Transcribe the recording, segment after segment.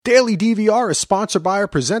Daily DVR is sponsored by our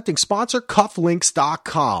presenting sponsor,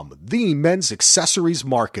 Cufflinks.com, the men's accessories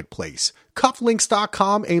marketplace.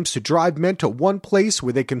 Cufflinks.com aims to drive men to one place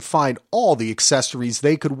where they can find all the accessories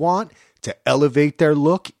they could want to elevate their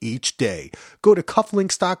look each day. Go to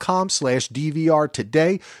cufflinks.com/DVR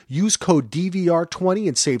today. Use code DVR20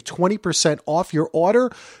 and save 20% off your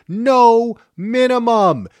order. No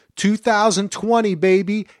minimum. 2020,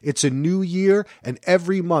 baby. It's a new year, and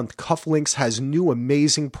every month Cufflinks has new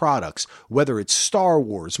amazing products, whether it's Star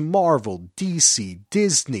Wars, Marvel, DC,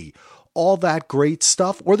 Disney, all that great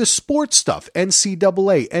stuff, or the sports stuff,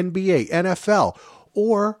 NCAA, NBA, NFL,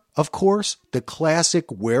 or, of course, the classic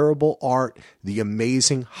wearable art, the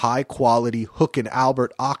amazing high-quality Hook &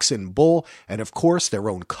 Albert Ox and Bull, and, of course, their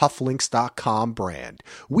own Cufflinks.com brand.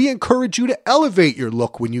 We encourage you to elevate your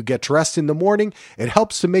look when you get dressed in the morning. It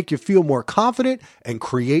helps to make you feel more confident and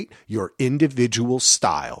create your individual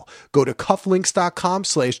style. Go to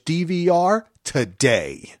Cufflinks.com/DVR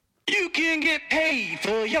today. You can get paid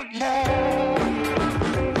for your love.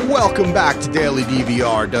 Welcome back to Daily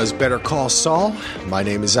DVR Does Better Call Saul. My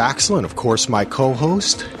name is Axel, and of course my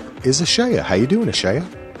co-host is Ashaya. How you doing, Ashaya?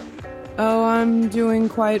 Oh, I'm doing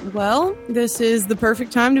quite well. This is the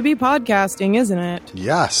perfect time to be podcasting, isn't it?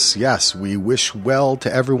 Yes. We wish well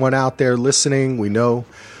to everyone out there listening. We know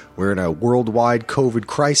we're in a worldwide COVID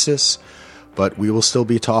crisis, but we will still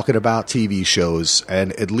be talking about TV shows,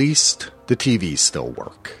 and at least the TVs still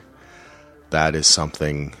work. That is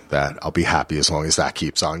something that I'll be happy as long as that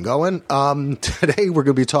keeps on going. Today we're going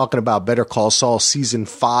to be talking about Better Call Saul Season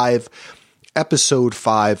 5, Episode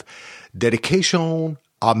 5, Dedication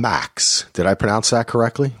a Max. Did I pronounce that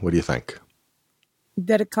correctly? What do you think?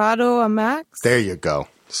 Dedicado a Max? There you go.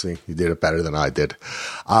 See, you did it better than I did.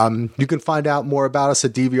 You can find out more about us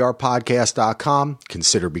at dvrpodcast.com.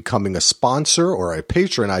 Consider becoming a sponsor, or a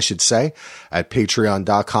patron, I should say, at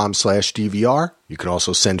patreon.com/DVR. You can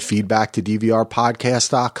also send feedback to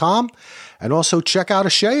dvrpodcast.com. And also check out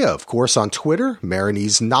Ashaya, of course, on Twitter,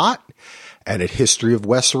 Marinese Not, and at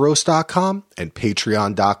historyofwesteros.com and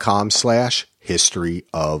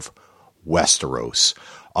patreon.com/historyofwesteros.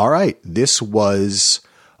 All right, this was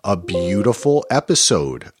a beautiful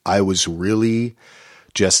episode. I was really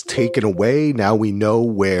just taken away. Now we know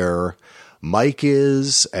where Mike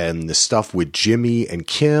is and the stuff with Jimmy and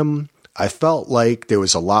Kim. I felt like there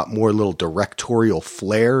was a lot more little directorial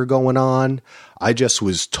flair going on. I just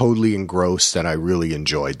was totally engrossed, and I really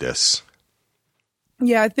enjoyed this.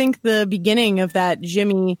 Yeah, I think the beginning of that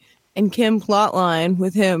Jimmy and Kim plotline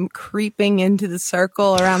with him creeping into the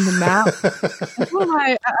circle around the map. A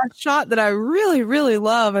shot that I really, really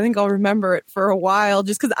love. I think I'll remember it for a while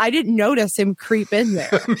just because I didn't notice him creep in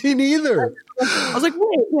there. Me neither. I was like,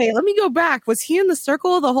 wait, let me go back. Was he in the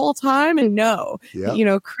circle the whole time? And no,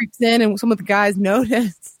 creeps in and some of the guys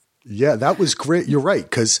noticed. Yeah, that was great. You're right,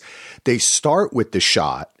 because they start with the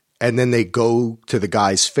shot. And then they go to the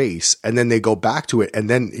guy's face, and then they go back to it. And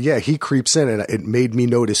then, he creeps in, and it made me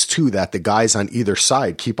notice, too, that the guys on either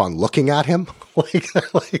side keep on looking at him.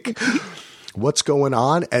 like, what's going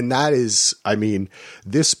on? And that is,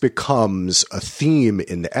 this becomes a theme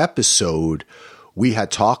in the episode. We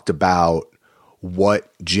had talked about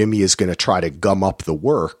what Jimmy is going to try to gum up the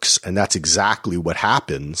works, and that's exactly what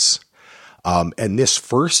happens. And this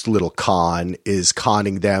first little con is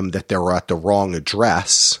conning them that they're at the wrong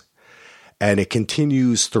address. And it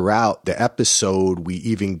continues throughout the episode. We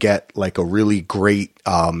even get like a really great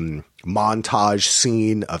montage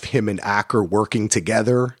scene of him and Acker working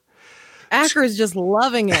together. Acker is just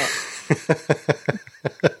loving it.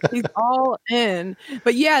 He's all in.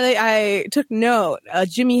 But I took note.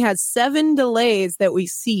 Jimmy has 7 delays that we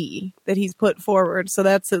see that he's put forward. So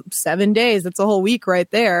that's 7 days. That's a whole week right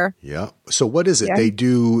there. Yeah. So what is it? Yeah. They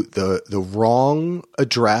do the wrong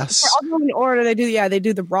address. I'll go in order. They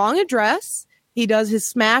do the wrong address. He does his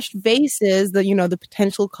smashed vases, the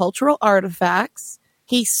potential cultural artifacts.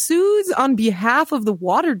 He sues on behalf of the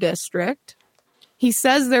water district. He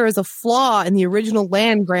says there is a flaw in the original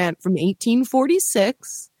land grant from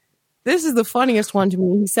 1846. This is the funniest one to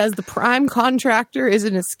me. He says the prime contractor is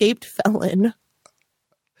an escaped felon.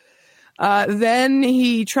 Then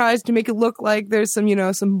he tries to make it look like there's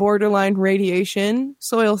some borderline radiation.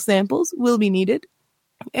 Soil samples will be needed.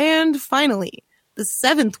 And finally, the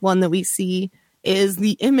 7th one that we see is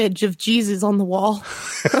the image of Jesus on the wall.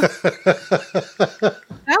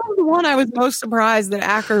 That was the one I was most surprised that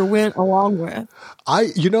Acker went along with.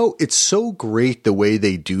 It's so great the way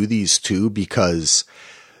they do these two, because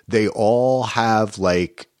they all have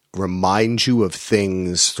remind you of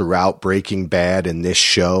things throughout Breaking Bad and this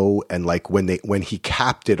show. And when he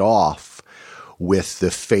capped it off with the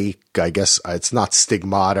fake, I guess it's not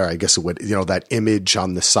stigmata, I guess it would, that image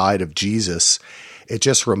on the side of Jesus. It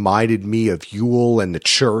just reminded me of Yule and the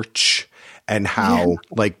church and how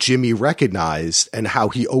like Jimmy recognized and how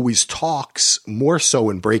he always talks more so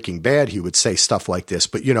in Breaking Bad. He would say stuff like this,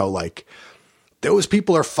 but like those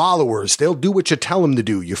people are followers. They'll do what you tell them to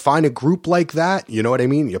do. You find a group like that, you know what I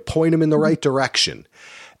mean? You point them in the right direction.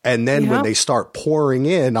 And then when they start pouring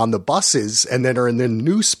in on the buses and then are in the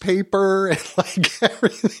newspaper and like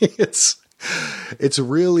everything, it's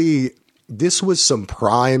really, this was some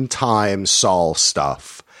prime time Saul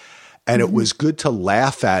stuff. And it was good to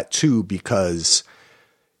laugh at too, because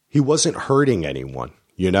he wasn't hurting anyone,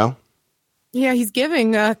 Yeah, he's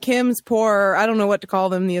giving Kim's poor, I don't know what to call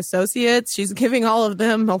them, the associates. She's giving all of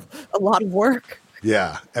them a lot of work.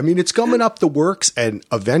 Yeah. I mean, it's gumming up the works. And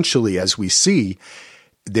eventually, as we see,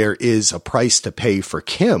 there is a price to pay for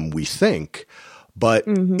Kim, we think. But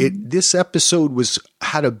this episode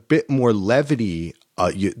had a bit more levity,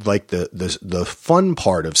 like the fun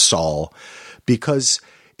part of Saul, because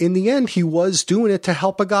in the end, he was doing it to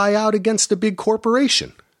help a guy out against a big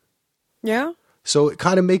corporation. Yeah. So it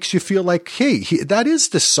kind of makes you feel like, hey, that is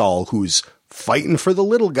the Saul who's fighting for the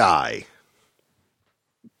little guy.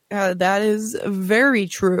 That is very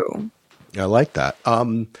true. I like that.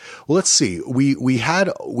 Well, let's see. We had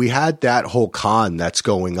that whole con that's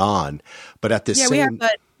going on, but at the same, we have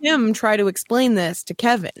him try to explain this to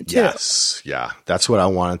Kevin too. Yes, yeah, that's what I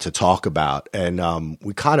wanted to talk about, and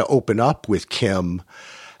we kind of open up with Kim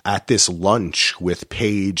at this lunch with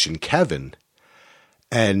Paige and Kevin,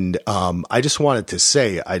 and I just wanted to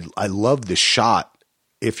say I love the shot.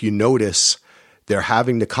 If you notice, they're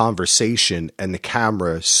having the conversation, and the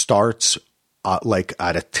camera starts like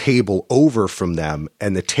at a table over from them,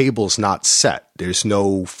 and the table's not set. There's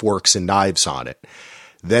no forks and knives on it.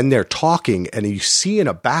 Then they're talking, and you see in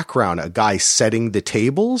a background a guy setting the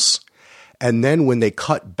tables. And then when they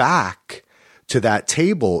cut back to that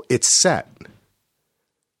table, it's set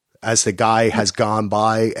as the guy has gone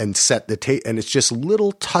by and set the table. And it's just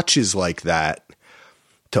little touches like that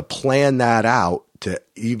to plan that out.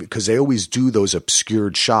 Because they always do those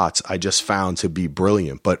obscured shots, I just found to be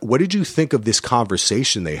brilliant. But what did you think of this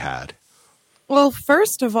conversation they had? Well,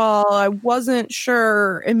 first of all, I wasn't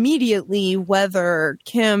sure immediately whether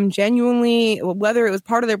Kim whether it was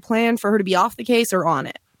part of their plan for her to be off the case or on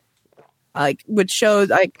it. Like, which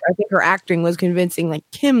shows, I think her acting was convincing, like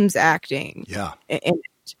Kim's acting. Yeah.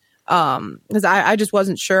 Because I just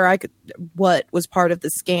wasn't sure what was part of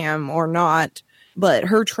the scam or not. But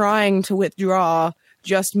her trying to withdraw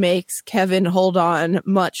just makes Kevin hold on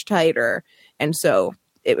much tighter. And so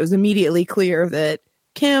it was immediately clear that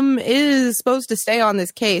Kim is supposed to stay on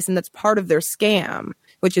this case, and that's part of their scam,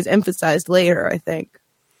 which is emphasized later, I think.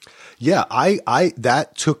 Yeah, I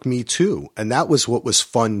that took me too. And that was what was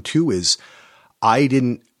fun too, is I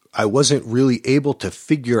wasn't really able to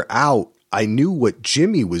figure out. I knew what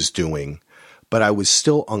Jimmy was doing, but I was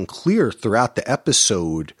still unclear throughout the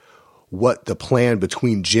episode what the plan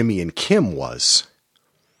between Jimmy and Kim was.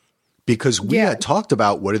 Because we had talked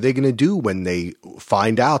about what are they going to do when they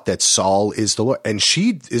find out that Saul is the lawyer, and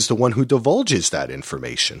she is the one who divulges that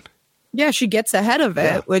information. Yeah, she gets ahead of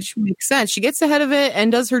it, which makes sense. She gets ahead of it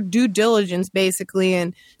and does her due diligence basically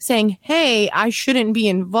and saying, hey, I shouldn't be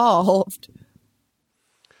involved.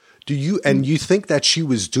 You think that she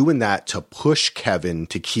was doing that to push Kevin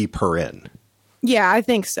to keep her in? Yeah, I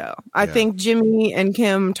think so. I think Jimmy and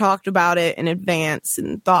Kim talked about it in advance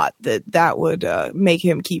and thought that would make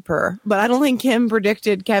him keep her. But I don't think Kim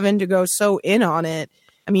predicted Kevin to go so in on it.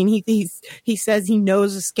 I mean, he says he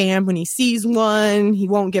knows a scam when he sees one. He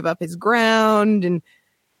won't give up his ground, and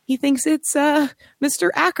he thinks it's Mr.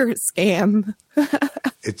 Acker's scam.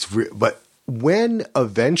 But when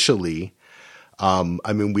eventually, I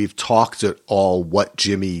mean, we've talked at all what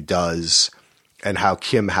Jimmy does and how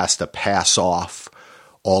Kim has to pass off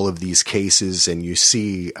all of these cases. And you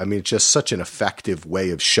see, I mean, it's just such an effective way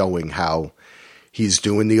of showing how he's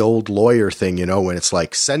doing the old lawyer thing, and it's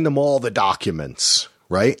like, send them all the documents,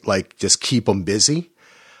 right? Like, just keep them busy.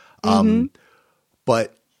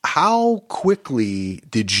 But how quickly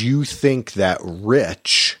did you think that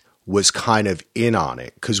Rich was kind of in on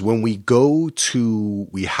it? Because when we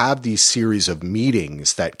have these series of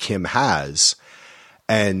meetings that Kim has,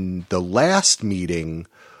 and the last meeting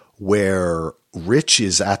where Rich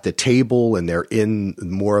is at the table and they're in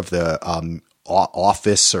more of the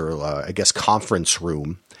office or I guess conference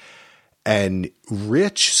room, and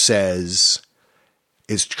Rich is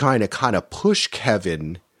trying to kind of push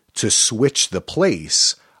Kevin to switch the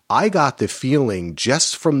place. I got the feeling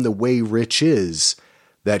just from the way Rich is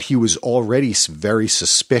that he was already very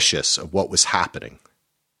suspicious of what was happening.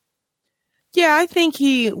 Yeah, I think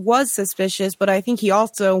he was suspicious, but I think he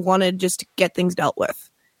also wanted just to get things dealt with.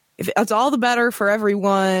 If it's all the better for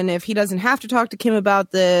everyone, if he doesn't have to talk to Kim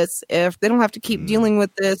about this, if they don't have to keep dealing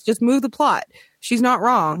with this, just move the plot. She's not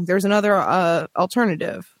wrong. There's another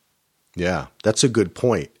alternative. Yeah, that's a good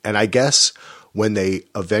point. And I guess when they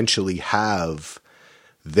eventually have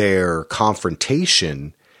their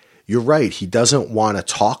confrontation, you're right. He doesn't want to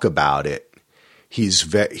talk about it. He's,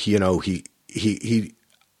 he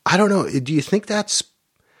I don't know. Do you think that's,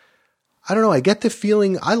 I don't know. I get the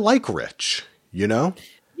feeling I like Rich,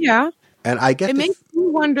 Yeah. And I get it makes me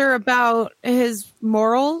wonder about his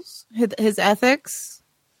morals, his ethics.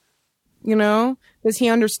 Does he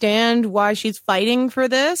understand why she's fighting for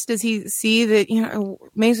this? Does he see that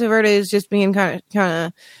Mesa Verde is just being kind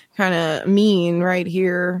of mean right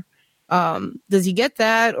here? Does he get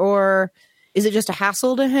that, or is it just a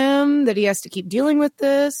hassle to him that he has to keep dealing with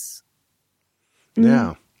this?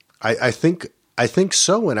 Yeah, I think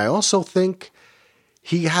so, and I also think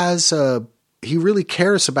he really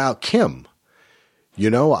cares about Kim.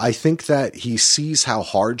 I think that he sees how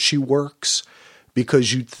hard she works,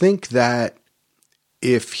 because you'd think that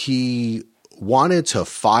if he wanted to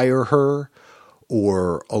fire her,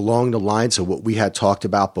 or along the lines of what we had talked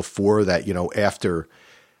about before, that,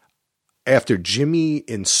 after Jimmy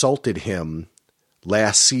insulted him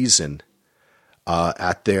last season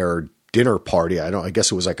at their dinner party, I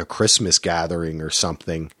guess it was like a Christmas gathering or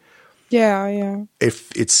something. Yeah.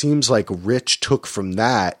 If it seems like Rich took from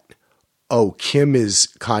that, Kim is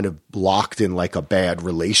kind of locked in like a bad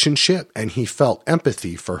relationship, and he felt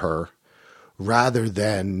empathy for her rather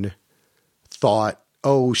than thought,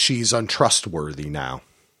 she's untrustworthy now.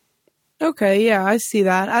 Okay, yeah, I see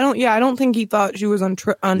that. I don't think he thought she was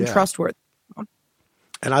untrustworthy. Yeah.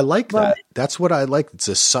 And I like that. That's what I like. It's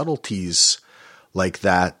the subtleties like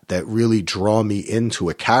that really draw me into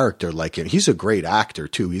a character like him. He's a great actor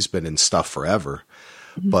too. He's been in stuff forever.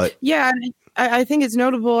 But yeah, I think it's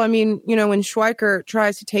notable. I mean, when Schweiker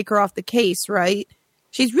tries to take her off the case, right?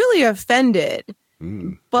 She's really offended.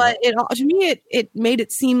 But to me, it made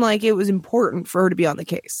it seem like it was important for her to be on the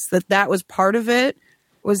case. That was part of it.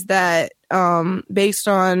 Was that based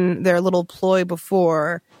on their little ploy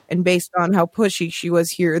before, and based on how pushy she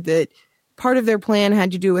was here, that part of their plan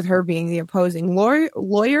had to do with her being the opposing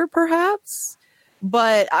lawyer, perhaps.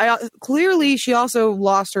 But clearly she also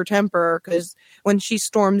lost her temper, because when she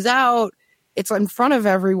storms out, it's in front of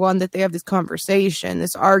everyone that they have this conversation,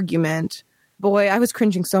 this argument. Boy, I was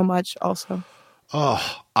cringing so much also.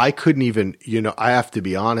 Oh, I couldn't even, I have to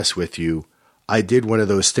be honest with you. I did one of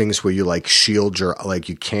those things where you like shield you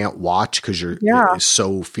can't watch because you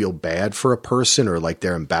so feel bad for a person, or like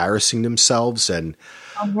they're embarrassing themselves. And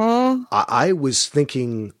I was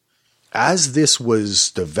thinking, as this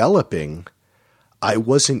was developing, I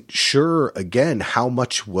wasn't sure, again, how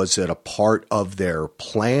much was it a part of their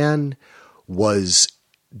plan? Was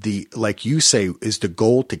like you say, is the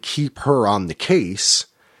goal to keep her on the case?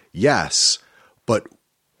 Yes. But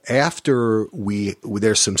after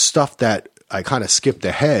there's some stuff that I kind of skipped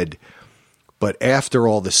ahead, but after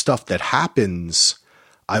all the stuff that happens,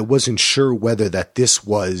 I wasn't sure whether that this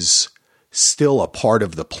was still a part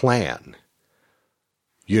of the plan.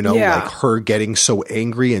 Like her getting so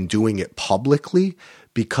angry and doing it publicly,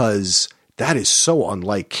 because that is so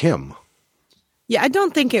unlike Kim. Yeah, I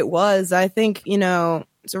don't think it was. I think,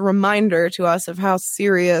 it's a reminder to us of how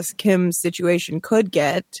serious Kim's situation could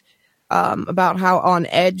get. About how on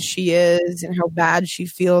edge she is and how bad she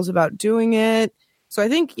feels about doing it. So I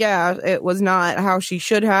think, it was not how she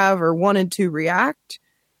should have or wanted to react.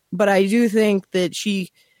 But I do think that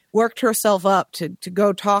she worked herself up to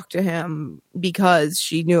go talk to him because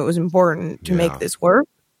she knew it was important to make this work.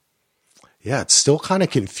 Yeah, it's still kind of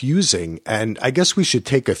confusing. And I guess we should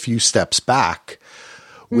take a few steps back,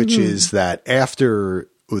 which is that after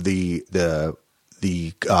the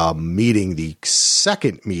meeting, the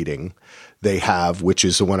second meeting they have, which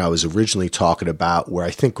is the one I was originally talking about, where I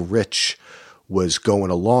think Rich was going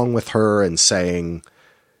along with her and saying,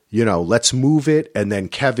 let's move it. And then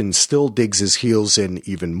Kevin still digs his heels in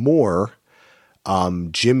even more.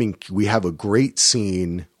 We have a great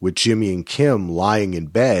scene with Jimmy and Kim lying in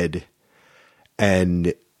bed.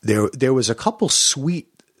 And there was a couple sweet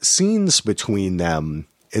scenes between them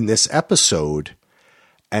in this episode.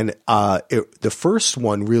 And the first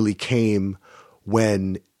one really came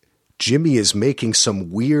when Jimmy is making some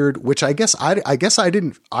weird, which I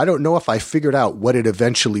don't know if I figured out what it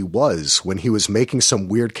eventually was, when he was making some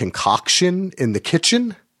weird concoction in the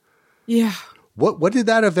kitchen. Yeah. What did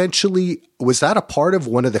that eventually, was that a part of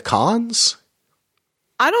one of the cons?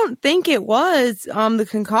 I don't think it was the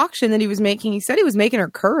concoction that he was making. He said he was making her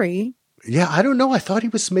curry. Yeah, I don't know. I thought he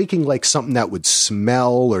was making like something that would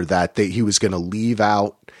smell, or that he was going to leave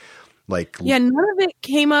out. Like, yeah, none of it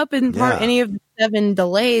came up in any of the 7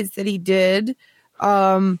 delays that he did.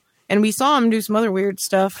 And we saw him do some other weird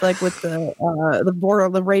stuff, like with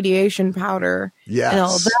the radiation powder, and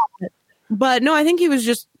all that. But no, I think he was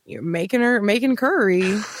just making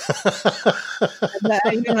curry.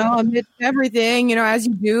 Amidst everything, as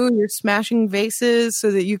you do, you're smashing vases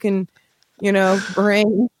so that you can,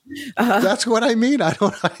 bring. That's what I mean. I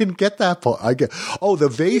didn't get that part. The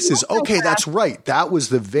vases. Okay, that's right. That was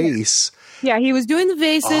the vase. Yeah, he was doing the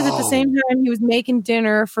vases at the same time he was making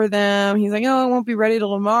dinner for them. He's like, "Oh, it won't be ready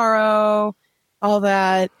till tomorrow." All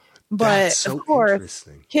that. But so of course,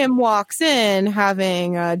 Kim walks in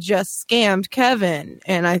having just scammed Kevin,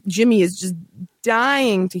 and Jimmy is just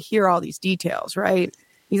dying to hear all these details. Right?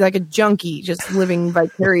 He's like a junkie, just living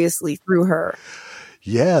vicariously through her.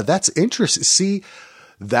 Yeah, that's interesting. See,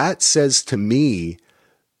 that says to me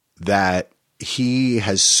that he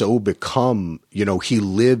has so become, he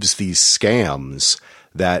lives these scams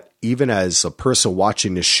that even as a person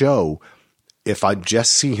watching the show, if I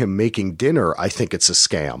just see him making dinner, I think it's a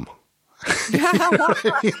scam.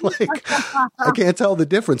 Like, I can't tell the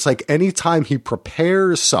difference. Like, anytime he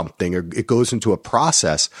prepares something or it goes into a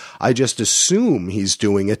process, I just assume he's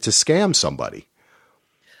doing it to scam somebody.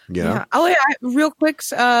 Yeah. Real quick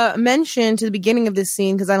mention to the beginning of this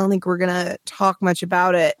scene, because I don't think we're going to talk much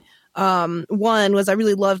about it. One was I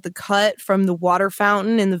really loved the cut from the water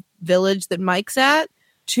fountain in the village that Mike's at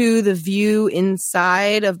to the view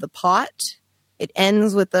inside of the pot. It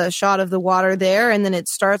ends with a shot of the water there, and then it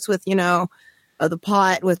starts with, the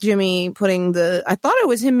pot with Jimmy putting I thought it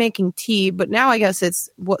was him making tea, but now I guess it's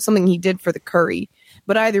something he did for the curry.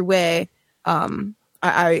 But either way,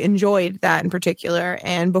 I enjoyed that in particular.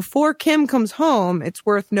 And before Kim comes home, it's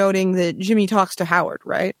worth noting that Jimmy talks to Howard,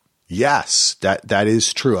 right? Yes, that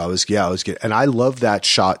is true. I was getting, and I love that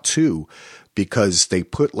shot too, because they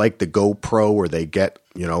put like the GoPro, or they get,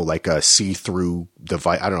 like a see-through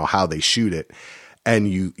device. I don't know how they shoot it. And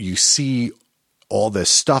you see all this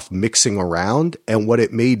stuff mixing around. And what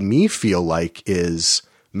it made me feel like is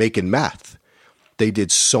making meth. They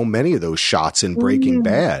did so many of those shots in Breaking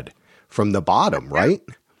Bad from the bottom, right?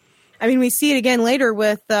 I mean, we see it again later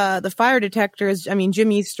with the fire detectors. I mean,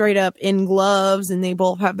 Jimmy's straight up in gloves, and they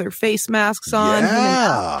both have their face masks on.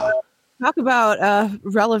 Yeah. Talk about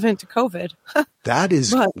relevant to COVID. That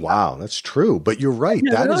is, wow, that's true. But you're right.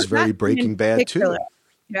 That is very Breaking Bad too.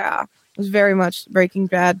 Yeah, it was very much Breaking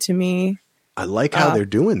Bad to me. I like how they're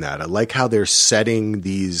doing that. I like how they're setting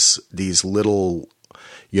these little,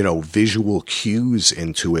 visual cues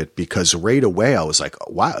into it, because right away I was like,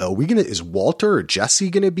 wow, is Walter or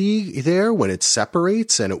Jesse going to be there when it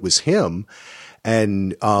separates? And it was him.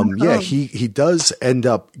 And, he does end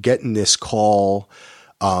up getting this call,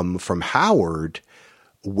 from Howard,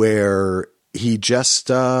 where he just,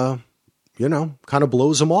 kind of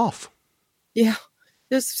blows him off. Yeah.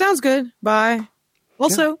 This sounds good. Bye.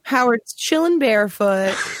 Also, Howard's chilling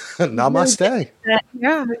barefoot. Namaste.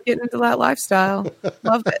 Yeah, getting into that lifestyle.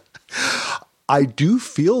 Loved it. I do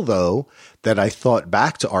feel, though, that I thought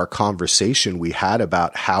back to our conversation we had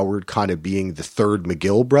about Howard kind of being the third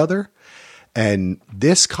McGill brother. And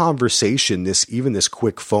this conversation, this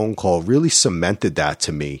quick phone call really cemented that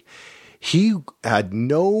to me. He had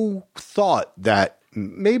no thought that,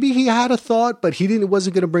 maybe he had a thought, but he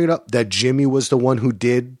wasn't going to bring it up, that Jimmy was the one who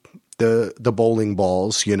did the bowling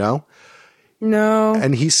balls, No.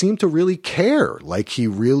 And he seemed to really care. Like, he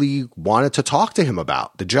really wanted to talk to him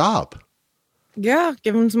about the job. Yeah,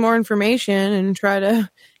 give him some more information and try to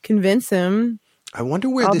convince him. I wonder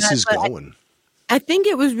where this is going. I think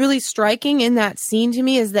it was really striking in that scene to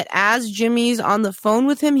me is that as Jimmy's on the phone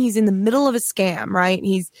with him, he's in the middle of a scam, right?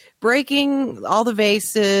 He's breaking all the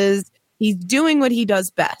vases. He's doing what he does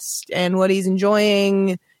best and what he's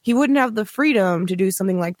enjoying. He wouldn't have the freedom to do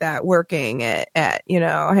something like that working at Hamlin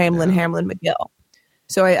McGill.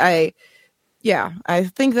 So I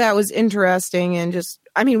think that was interesting. And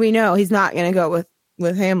we know he's not going to go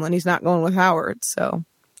with Hamlin. He's not going with Howard. So.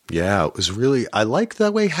 Yeah, it was really, I like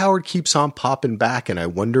the way Howard keeps on popping back, and I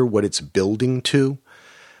wonder what it's building to.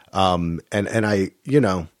 I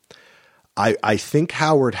think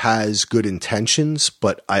Howard has good intentions,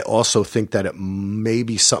 but I also think that it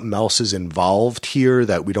maybe something else is involved here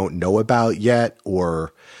that we don't know about yet,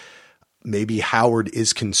 or maybe Howard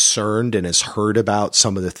is concerned and has heard about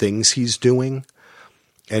some of the things he's doing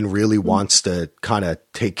and really wants to kind of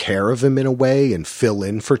take care of him in a way and fill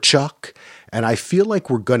in for Chuck. And I feel like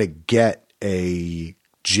we're going to get a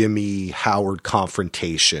Jimmy Howard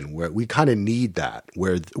confrontation, where we kind of need that,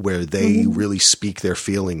 where they really speak their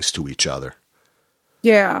feelings to each other.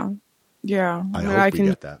 Yeah. I hope we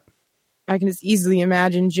get that. I can just easily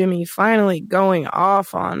imagine Jimmy finally going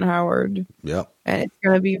off on Howard. Yep. And it's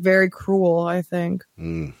going to be very cruel, I think.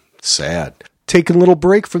 Sad. Taking a little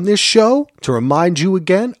break from this show to remind you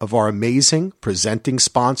again of our amazing presenting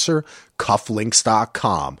sponsor,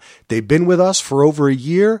 Cufflinks.com. They've been with us for over a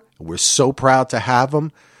year, and we're so proud to have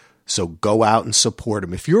them. So go out and support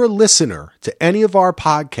them. If you're a listener to any of our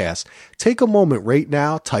podcasts, take a moment right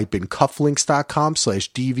now, type in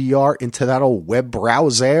cufflinks.com/DVR into that old web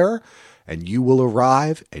browser, and you will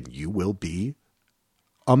arrive and you will be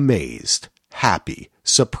amazed, happy,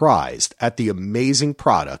 surprised at the amazing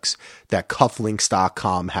products that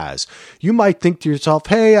Cufflinks.com has. You might think to yourself,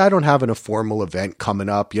 hey, I don't have a formal event coming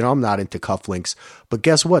up. I'm not into cufflinks. But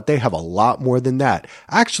guess what? They have a lot more than that.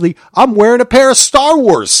 Actually, I'm wearing a pair of Star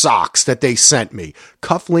Wars socks that they sent me.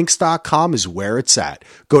 Cufflinks.com is where it's at.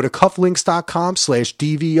 Go to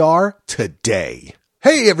cufflinks.com/DVR today.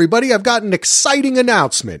 Hey, everybody, I've got an exciting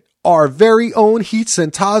announcement. Our very own Heath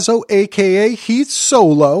Centazzo, a.k.a. Heath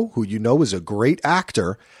Solo, who you know is a great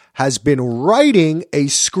actor, has been writing a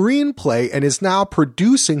screenplay and is now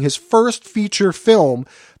producing his first feature film,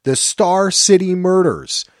 The Star City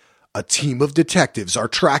Murders. A team of detectives are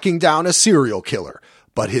tracking down a serial killer,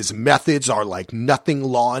 but his methods are like nothing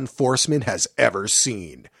law enforcement has ever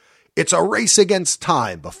seen. It's a race against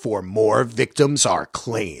time before more victims are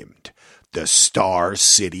claimed. The Star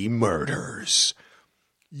City Murders.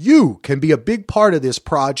 You can be a big part of this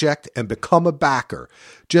project and become a backer.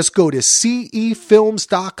 Just go to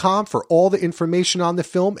cefilms.com for all the information on the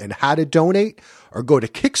film and how to donate, or go to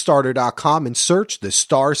kickstarter.com and search The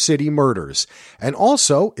Star City Murders. And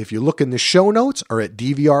also, if you look in the show notes or at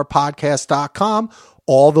dvrpodcast.com,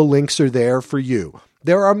 all the links are there for you.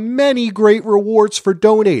 There are many great rewards for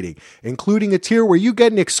donating, including a tier where you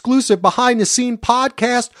get an exclusive behind-the-scene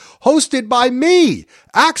podcast hosted by me,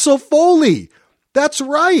 Axel Foley. That's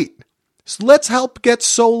right. So let's help get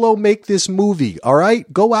Solo make this movie, all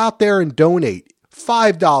right? Go out there and donate.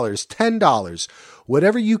 $5, $10,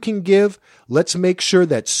 whatever you can give. Let's make sure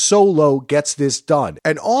that Solo gets this done.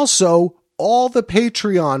 And also, all the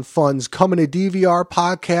Patreon funds coming to DVR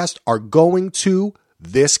Podcast are going to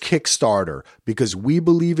this Kickstarter because we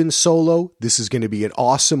believe in Solo. This is going to be an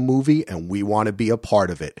awesome movie and we want to be a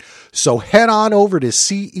part of it. So head on over to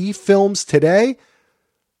CE Films today.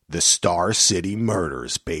 The Star City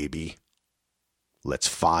Murders, baby. Let's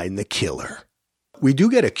find the killer. We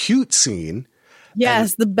do get a cute scene.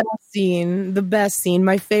 Yes, the best scene. The best scene.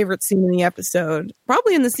 My favorite scene in the episode.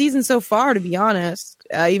 Probably in the season so far, to be honest.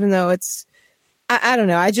 Even though it's, I don't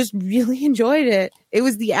know. I just really enjoyed it. It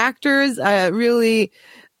was the actors really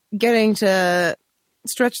getting to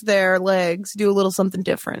stretch their legs, do a little something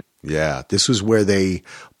different. Yeah, this was where they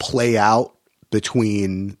play out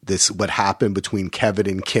between what happened between Kevin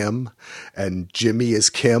and Kim, and Jimmy is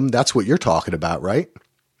Kim. That's what you're talking about, right?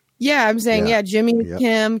 Yeah, I'm saying, Jimmy is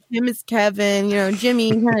Kim is Kevin.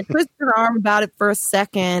 Jimmy kind of twists her arm about it for a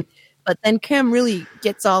second, but then Kim really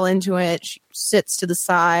gets all into it. She sits to the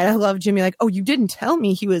side. I love Jimmy like, oh, you didn't tell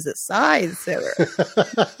me he was a side sitter.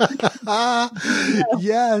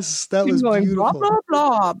 Yes, that was going, beautiful. Blah,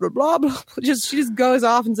 blah, blah, blah, blah. She just goes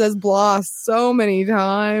off and says blah so many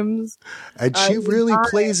times. And she really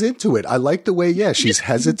plays into it. I like the way, she's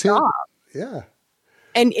hesitant. Yeah.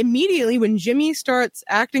 And immediately when Jimmy starts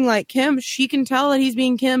acting like Kim, she can tell that he's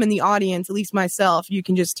being Kim in the audience, at least myself. You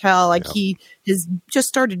can just tell he has just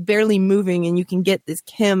started barely moving and you can get this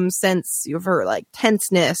Kim sense of her like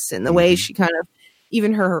tenseness and the way she kind of,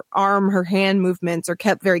 even her arm, her hand movements are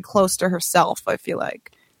kept very close to herself, I feel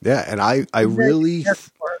like. Yeah. And I really,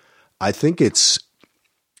 I think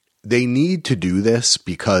they need to do this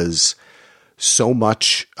because so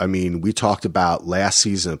much, we talked about last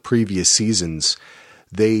season, previous seasons,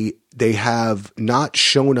 they have not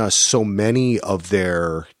shown us so many of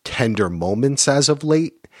their tender moments as of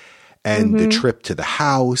late, and the trip to the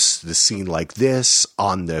house, the scene like this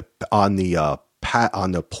on the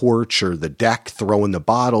porch or the deck throwing the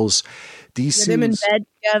bottles. These them in bed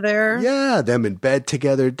together. Yeah, them in bed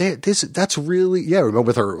together. That's really remember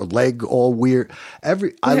with her leg all weird.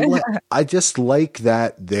 I just like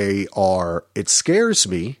that they are. It scares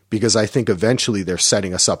me because I think eventually they're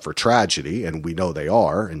setting us up for tragedy, and we know they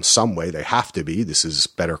are in some way. They have to be. This is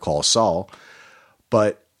Better Call Saul,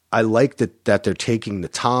 but I like that they're taking the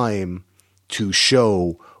time to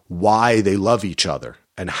show why they love each other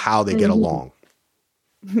and how they get along.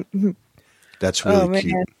 That's really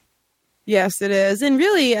cute. Yes, it is. And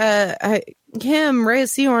really, Kim, Rhea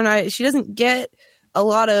Seehorn, she doesn't get a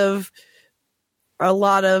lot of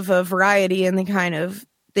variety in the kind of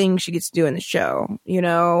thing she gets to do in the show. You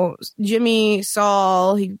know, Jimmy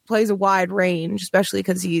Saul, he plays a wide range, especially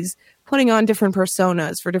because he's putting on different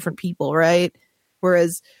personas for different people, right?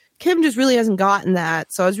 Whereas Kim just really hasn't gotten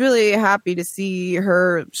that. So I was really happy to see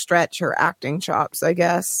her stretch her acting chops, I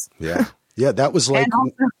guess. Yeah. Yeah, that was like...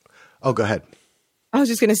 Oh, go ahead. I was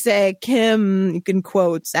just going to say, Kim, in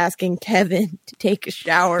quotes, asking Kevin to take a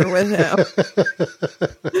shower with him.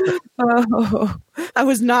 Oh, I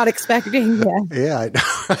was not expecting that. Yeah, I know.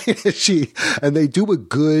 And they do a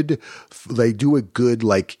good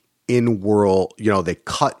like in-world, you know, they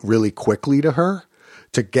cut really quickly to her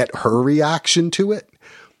to get her reaction to it.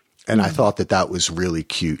 And I thought that was really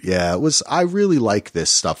cute. Yeah, I really like this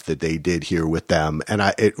stuff that they did here with them. And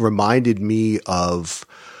it reminded me of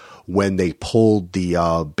when they pulled the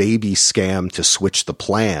baby scam to switch the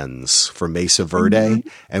plans for Mesa Verde,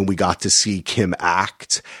 and we got to see Kim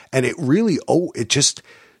act. And it really,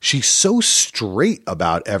 she's so straight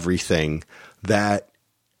about everything that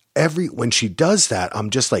when she does that, I'm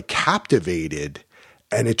just like captivated.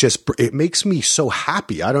 And it makes me so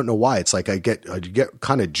happy. I don't know why. It's like I get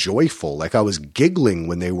kind of joyful. Like I was giggling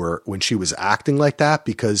when she was acting like that,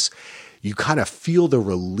 because you kind of feel the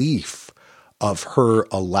relief of her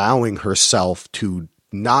allowing herself to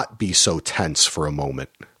not be so tense for a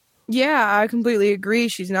moment. Yeah, I completely agree.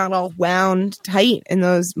 She's not all wound tight in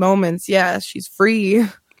those moments. Yeah, she's free.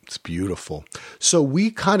 It's beautiful. So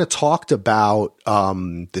we kind of talked about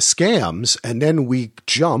the scams, and then we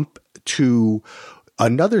jump to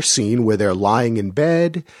another scene where they're lying in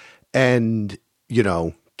bed, and, you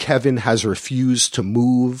know, Kevin has refused to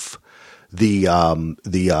move the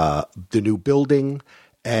new building.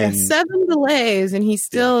 And 7 delays, and he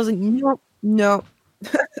still is like, nope.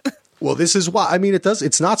 Well, this is why, I mean,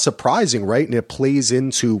 it's not surprising, right? And it plays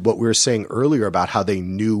into what we were saying earlier about how they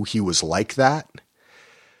knew he was like that.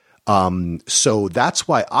 So that's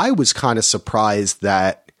why I was kind of surprised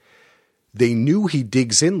that they knew he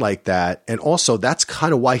digs in like that. And also that's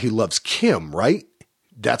kind of why he loves Kim, right?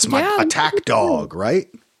 That's my attack dog, right?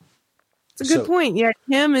 It's a good point. Yeah,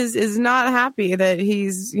 Kim is not happy that he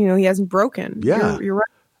hasn't broken. Yeah. You're right.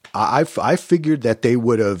 I figured that they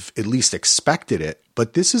would have at least expected it,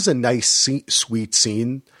 but this is a nice, sweet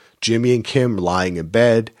scene. Jimmy and Kim lying in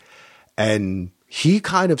bed, and he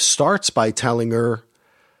kind of starts by telling her,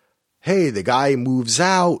 hey, the guy moves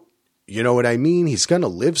out. You know what I mean? He's going to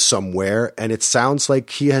live somewhere, and it sounds like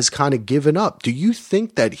he has kind of given up. Do you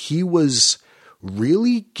think that he was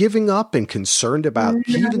really giving up and concerned about,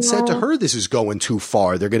 he even said to her, this is going too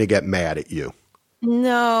far. They're going to get mad at you.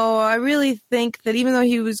 No, I really think that even though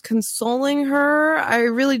he was consoling her, I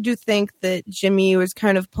really do think that Jimmy was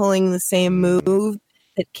kind of pulling the same move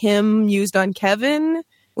that Kim used on Kevin,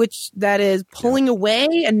 which that is pulling away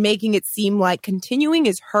and making it seem like continuing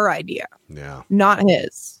is her idea. Yeah. Not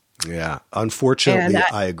his. Yeah. Unfortunately,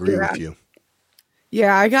 I agree with you.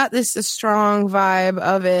 Yeah, I got a strong vibe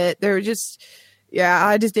of it.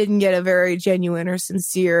 I just didn't get a very genuine or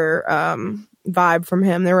sincere vibe from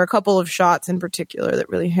him. There were a couple of shots in particular that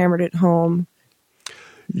really hammered it home.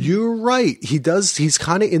 You're right. He's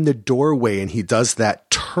kind of in the doorway and he does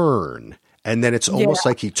that turn, and then it's almost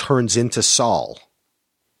like he turns into Saul.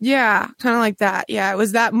 Yeah, kind of like that. Yeah, it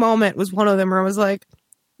was that moment was one of them where I was like,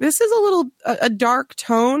 this is a little a dark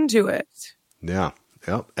tone to it. Yeah.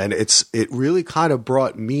 Yeah. And it really kind of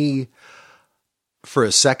brought me for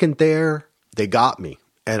a second there. They got me.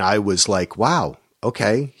 And I was like, wow,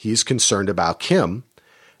 okay, he's concerned about Kim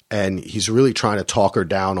and he's really trying to talk her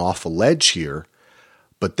down off a ledge here.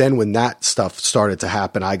 But then when that stuff started to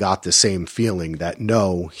happen, I got the same feeling that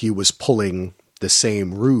no, he was pulling the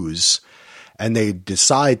same ruse, and they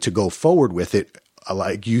decide to go forward with it.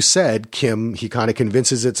 Like you said, Kim, he kind of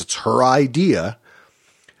convinces it's her idea.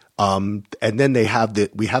 And then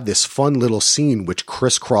we have this fun little scene which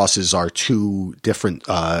crisscrosses our two different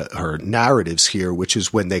her narratives here, which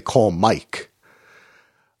is when they call Mike.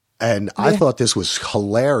 And I thought this was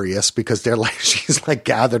hilarious because they're like, she's like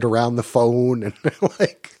gathered around the phone and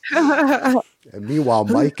like, and meanwhile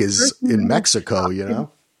Mike is in Mexico, you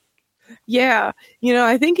know? Yeah.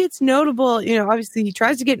 I think it's notable, obviously he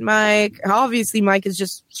tries to get Mike. Obviously Mike is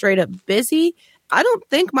just straight up busy. I don't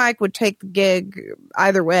think Mike would take the gig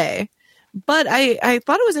either way, but I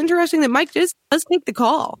thought it was interesting that Mike does take the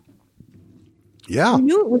call. Yeah. I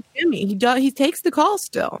knew it was Jimmy. He takes the call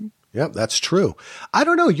still. Yep, that's true. I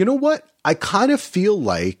don't know. You know what? I kind of feel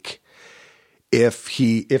like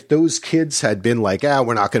if those kids had been like,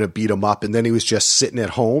 we're not going to beat him up, and then he was just sitting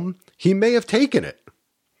at home, he may have taken it.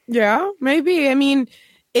 Yeah, maybe. I mean,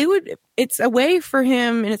 it's a way for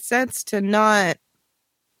him in a sense to not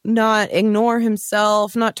not ignore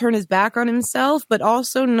himself, not turn his back on himself, but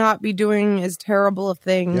also not be doing as terrible of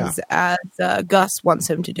things as Gus wants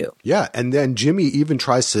him to do. Yeah, and then Jimmy even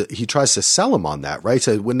tries to sell him on that, right?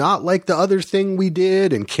 Said, we're not like the other thing we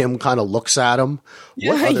did, and Kim kind of looks at him.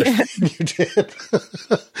 What other thing you did?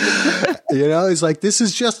 He's like, this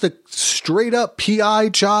is just a straight up PI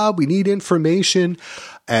job. We need information.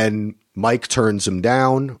 And Mike turns him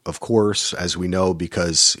down, of course, as we know,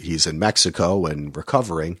 because he's in Mexico and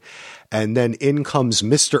recovering. And then in comes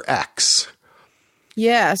Mr. X.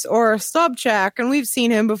 Yes, or Sobchak, and we've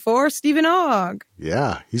seen him before, Stephen Ogg.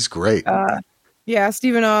 Yeah, he's great.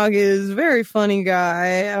 Stephen Ogg is a very funny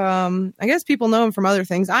guy. I guess people know him from other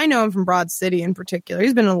things. I know him from Broad City in particular.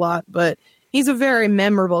 He's been in a lot, but he's a very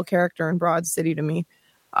memorable character in Broad City to me.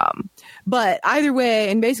 But either way,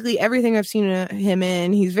 and basically everything I've seen him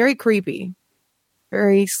in, he's very creepy.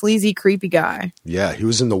 Very sleazy, creepy guy. Yeah, he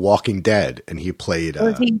was in The Walking Dead, and he played...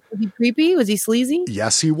 Was he creepy? Was he sleazy?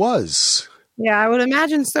 Yes, he was. Yeah, I would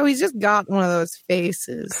imagine so. He's just got one of those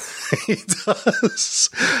faces. He does.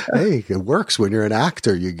 Hey, it works when you're an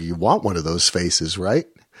actor. You want one of those faces, right?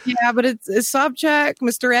 Yeah, but it's Sobchak.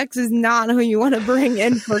 Mr. X is not who you want to bring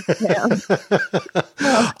in for him.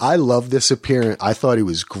 I love this appearance. I thought he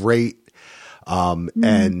was great.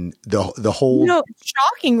 And the whole... it's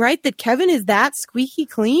shocking, right? That Kevin is that squeaky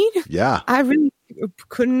clean? Yeah. I really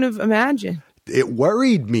couldn't have imagined. It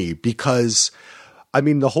worried me because...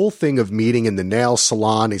 the whole thing of meeting in the nail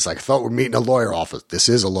salon, he's like, I thought we're meeting a lawyer office. This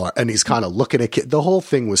is a lawyer. And he's kind of looking at the whole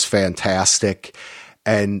thing was fantastic.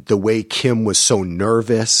 And the way Kim was so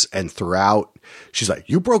nervous and throughout, she's like,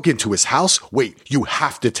 you broke into his house? Wait, you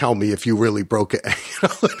have to tell me if you really broke it. And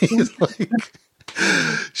he's like,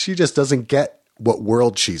 she just doesn't get what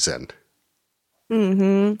world she's in.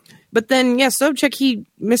 Mm-hmm. But then, Sobchak,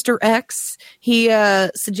 Mr. X, he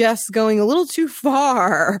suggests going a little too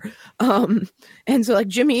far. And so,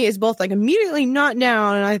 Jimmy is both, immediately not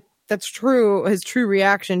down, and that's true, his true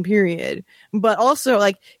reaction, period. But also,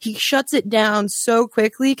 he shuts it down so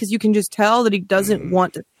quickly because you can just tell that he doesn't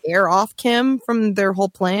want to scare off Kim from their whole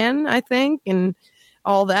plan, I think, and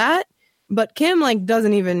all that. But Kim,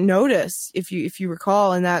 doesn't even notice, if you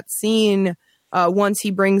recall, in that scene, once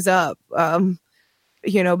he brings up...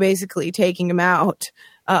 basically taking him out.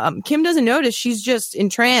 Kim doesn't notice. She's just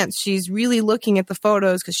entranced. She's really looking at the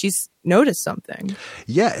photos because she's noticed something.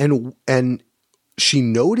 Yeah, and she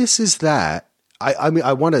notices that.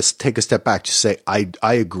 I want to take a step back to say I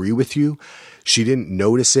agree with you. She didn't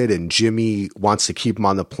notice it, and Jimmy wants to keep him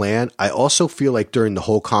on the plan. I also feel like during the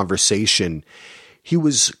whole conversation,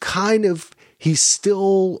 he's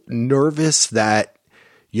still nervous that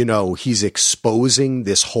he's exposing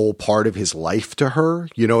this whole part of his life to her.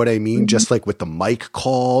 You know what I mean? Mm-hmm. Just like with the Mike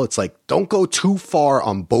call, it's like, don't go too far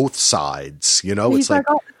on both sides. He's it's like,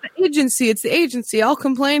 oh, it's the agency. I'll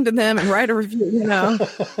complain to them and write a review,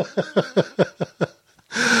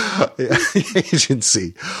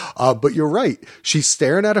 Agency. But you're right. She's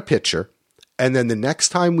staring at a picture. And then the next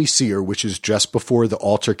time we see her, which is just before the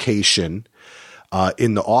altercation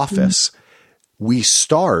in the office, we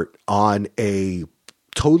start on a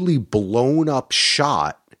totally blown up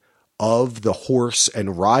shot of the horse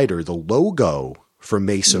and rider, the logo for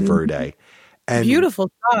Mesa Verde. And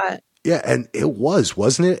beautiful shot. Yeah. And it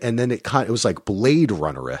wasn't it? And then it was like Blade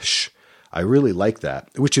Runner-ish. I really like that,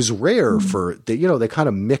 which is rare for they kind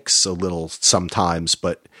of mix a little sometimes,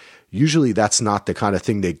 but usually that's not the kind of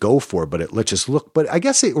thing they go for, but let's just look. But I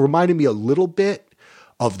guess it reminded me a little bit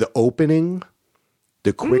of the opening,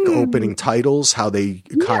 the quick opening titles, how they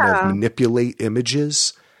kind of manipulate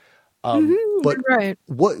images. But right.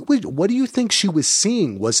 What do you think she was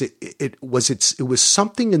seeing? Was it was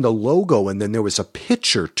something in the logo, and then there was a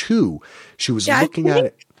picture too. She was looking at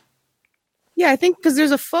it. Yeah, I think because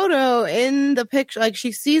there's a photo in the picture,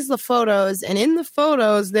 she sees the photos, and in the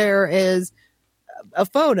photos there is a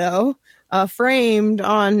photo framed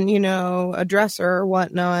on, a dresser or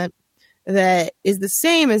whatnot, that is the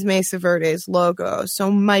same as Mesa Verde's logo.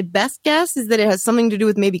 So my best guess is that it has something to do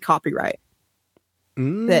with maybe copyright.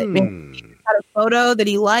 That maybe he had a photo that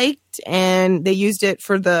he liked, and they used it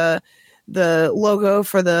for the logo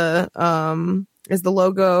for as the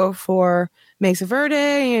logo for Mesa Verde,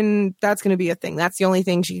 and that's going to be a thing. That's the only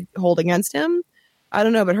thing she hold against him. I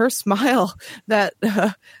don't know, but her smile, that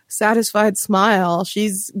satisfied smile,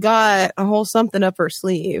 she's got a whole something up her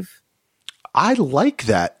sleeve. I like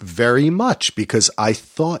that very much because I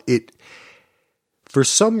thought it, for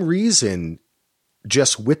some reason,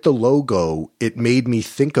 just with the logo, it made me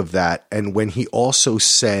think of that. And when he also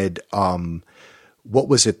said, what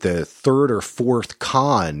was it, the third or fourth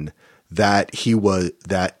con that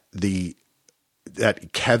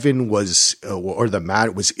that Kevin was, or the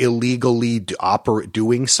man was illegally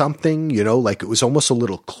doing something, you know, like it was almost a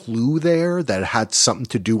little clue there that had something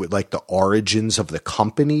to do with like the origins of the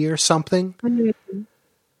company or something. Mm-hmm.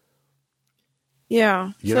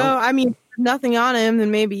 Yeah. You so, know? I mean, nothing on him,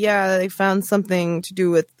 then maybe, yeah, they found something to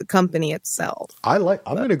do with the company itself. I'm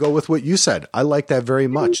going to go with what you said. I like that very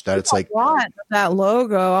much, that it's like a lot of that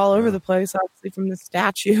logo all over the place, obviously from the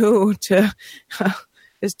statue to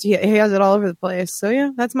he has it all over the place. So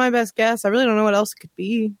yeah, that's my best guess. I really don't know what else it could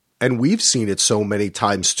be. And we've seen it so many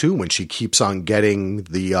times too, when she keeps on getting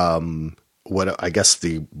the, what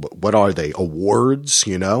are they, awards,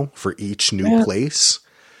 you know, for each new place.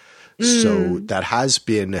 So that has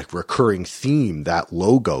been a recurring theme, that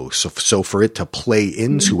logo. So for it to play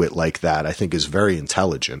into it like that, I think is very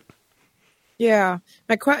intelligent. Yeah.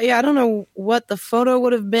 I don't know what the photo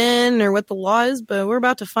would have been or what the law is, but we're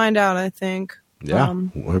about to find out, I think. Yeah,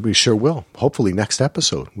 we sure will. Hopefully next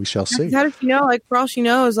episode, we shall see. How does she know? Like, for all she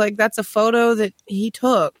knows, like, that's a photo that he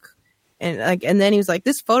took. And then he was like,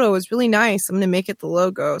 this photo is really nice. I'm going to make it the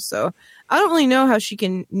logo. So I don't really know how she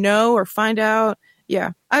can know or find out.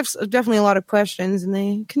 Yeah, I've definitely a lot of questions, and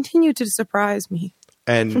they continue to surprise me.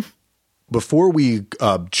 And before we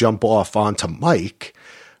jump off onto Mike,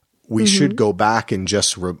 we should go back and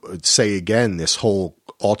just say again, this whole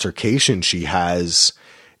altercation she has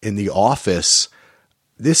in the office.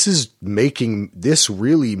 This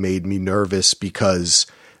really made me nervous, because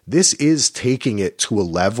this is taking it to a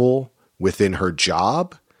level within her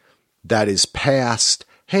job that is past,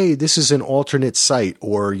 hey, this is an alternate site,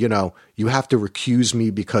 or, you know, you have to recuse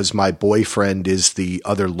me because my boyfriend is the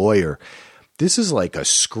other lawyer. This is like a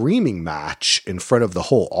screaming match in front of the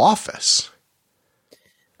whole office.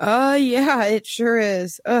 Yeah, it sure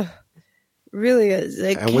is. Really is.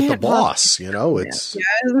 And with the boss, you know, it's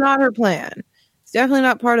not her plan. It's definitely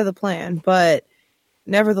not part of the plan, but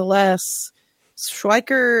nevertheless,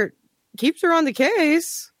 Schweiker keeps her on the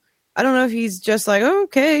case. I don't know if he's just like, oh,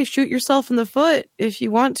 okay, shoot yourself in the foot if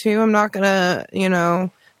you want to. I'm not going to, you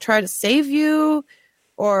know, try to save you.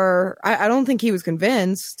 Or I don't think he was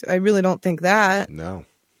convinced. I really don't think that. No.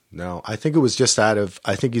 I think it was just I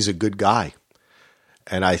think he's a good guy.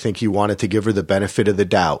 And I think he wanted to give her the benefit of the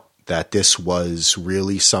doubt that this was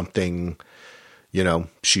really something, you know,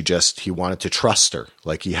 he wanted to trust her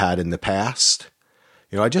like he had in the past.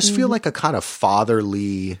 You know, I just feel like a kind of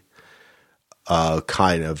fatherly,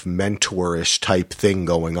 kind of mentorish type thing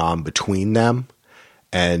going on between them.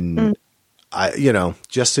 And you know,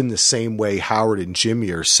 just in the same way Howard and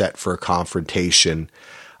Jimmy are set for a confrontation,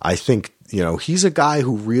 I think, you know, he's a guy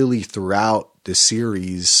who really throughout the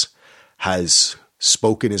series has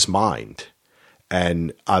spoken his mind.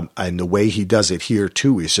 And the way he does it here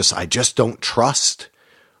too is just, I just don't trust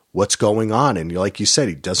what's going on. And like you said,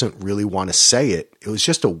 he doesn't really want to say it. It was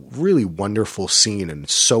just a really wonderful scene and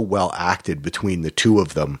so well acted between the two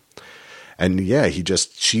of them. And yeah,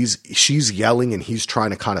 she's yelling and he's trying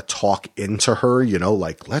to kind of talk into her, you know,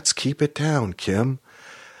 like, let's keep it down, Kim.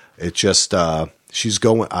 It just, she's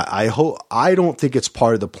going, I don't think it's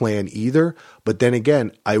part of the plan either. But then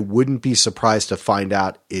again, I wouldn't be surprised to find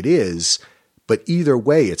out it is. But either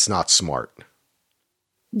way, it's not smart.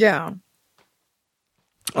 Yeah.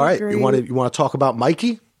 All right. You want to talk about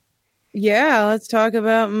Mikey? Yeah, let's talk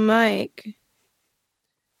about Mike.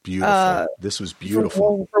 Beautiful. This was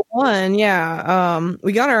beautiful. For one, yeah.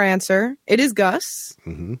 We got our answer. It is Gus.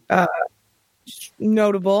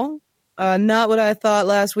 Notable. Not what I thought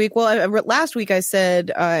last week. Well, last week I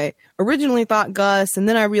said I originally thought Gus, and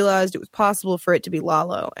then I realized it was possible for it to be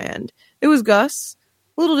Lalo, and it was Gus.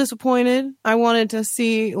 A little disappointed. I wanted to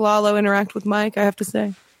see Lalo interact with Mike, I have to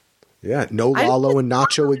say. Yeah, no Lalo and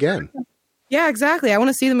Nacho again. Yeah, exactly. I want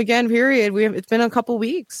to see them again, period. It's been a couple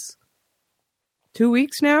weeks. 2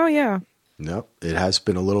 weeks now, yeah. No, it has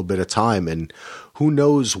been a little bit of time, and who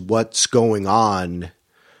knows what's going on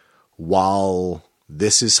while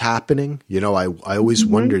this is happening. You know, I always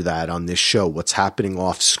wonder that on this show, what's happening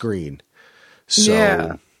off screen.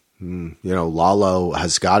 So, you know, Lalo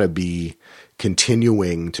has got to be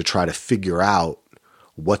continuing to try to figure out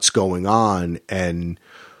what's going on and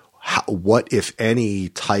what, if any,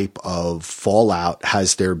 type of fallout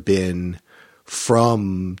has there been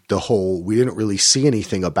from the whole. We didn't really see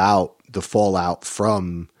anything about the fallout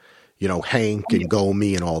from, you know, Hank and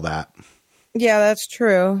Gomi and all that. Yeah, that's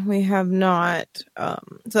true. We have not. So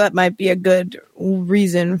that might be a good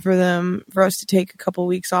reason for us to take a couple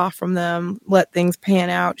weeks off from them, let things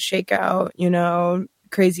pan out, shake out, you know,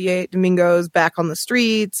 Crazy 8 Domingo's back on the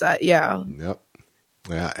streets. Yeah. Yep.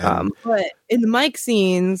 Yeah. But in the Mike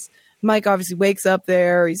scenes, Mike obviously wakes up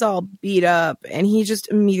there. He's all beat up, and he just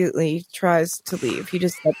immediately tries to leave. He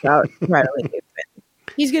just steps out to try to leave.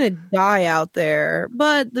 He's going to die out there,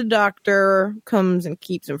 but the doctor comes and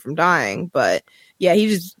keeps him from dying. But yeah, he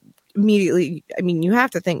just immediately, I mean, you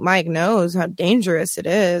have to think Mike knows how dangerous it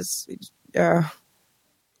is.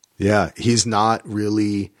 Yeah, he's not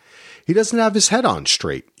really, he doesn't have his head on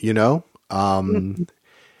straight, you know?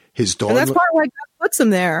 His daughter. And that's part of why God puts him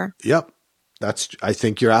there. Yep. I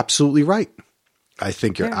think you're absolutely right. I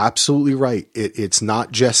think you're absolutely right. It's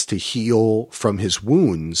not just to heal from his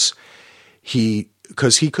wounds.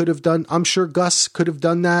 Because he could have done, I'm sure Gus could have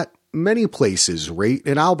done that many places, right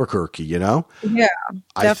in Albuquerque, you know? Yeah,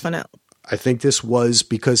 definitely. I think this was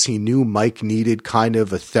because he knew Mike needed kind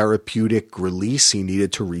of a therapeutic release. He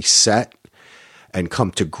needed to reset and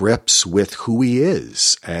come to grips with who he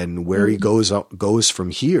is and where he goes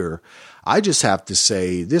from here. I just have to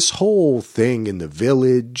say this whole thing in the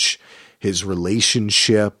village, his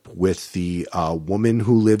relationship with the woman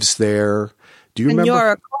who lives there. Do you remember?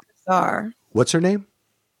 Senora Cortazar. What's her name?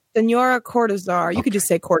 Senora Cortazar. You could just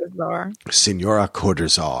say Cortazar. Senora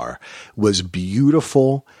Cortazar was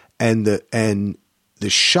beautiful. And the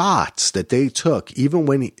shots that they took, even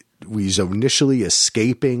when he's initially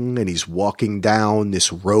escaping and he's walking down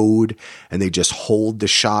this road and they just hold the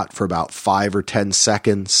shot for about 5 or 10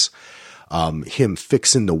 seconds, him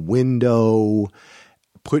fixing the window,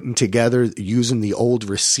 putting together, using the old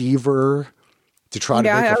receiver to try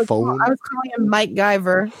to make a phone. I was calling him Mike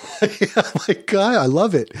Guyver. Yeah, Mike Guy, I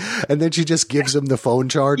love it. And then she just gives him the phone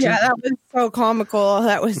charger. Yeah, that was so comical.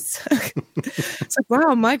 That was it's like,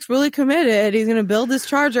 wow, Mike's really committed. He's going to build this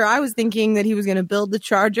charger. I was thinking that he was going to build the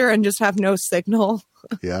charger and just have no signal.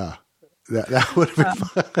 Yeah, that would have been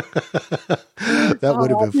fun. That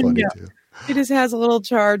would have been funny too. He just has a little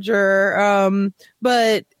charger.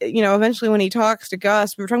 But, you know, eventually when he talks to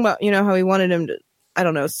Gus, we were talking about, you know, how he wanted him to, I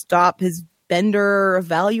don't know, stop his bender,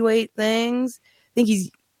 evaluate things. I think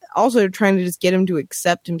he's also trying to just get him to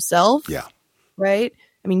accept himself. Yeah. Right?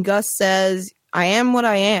 I mean, Gus says, I am what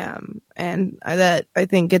I am. And that, I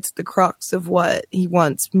think, gets the crux of what he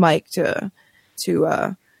wants Mike to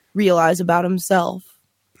realize about himself.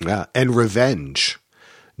 Yeah. And revenge.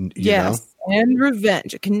 Yes. Know? And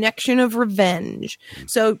revenge. A connection of revenge.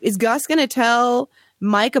 So is Gus going to tell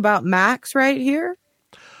Mike about Max right here?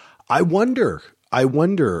 I wonder. I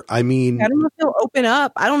mean, I don't know if he'll open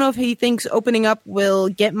up. I don't know if he thinks opening up will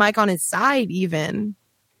get Mike on his side even.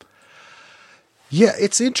 Yeah,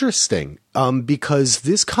 it's interesting because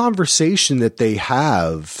this conversation that they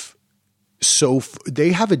have,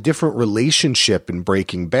 they have a different relationship in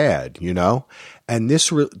Breaking Bad, you know, and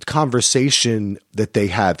this conversation that they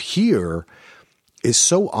have here is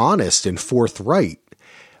so honest and forthright.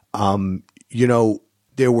 You know,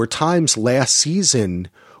 there were times last season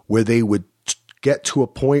where they would get to a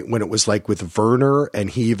point when it was like with Werner, and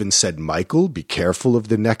he even said, Michael, be careful of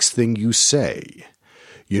the next thing you say,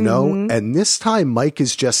 you know? And this time Mike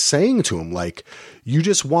is just saying to him, like, you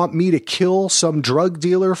just want me to kill some drug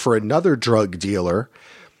dealer for another drug dealer.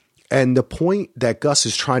 And the point that Gus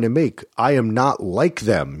is trying to make, I am not like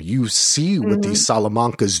them. You see what these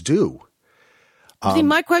Salamancas do. See,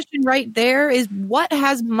 my question right there is, what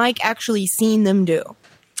has Mike actually seen them do?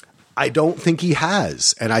 I don't think he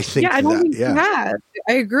has. And I think I don't think he has.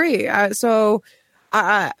 I agree. I'm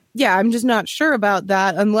just not sure about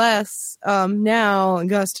that unless now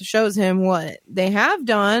Gus shows him what they have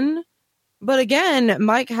done. But again,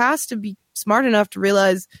 Mike has to be smart enough to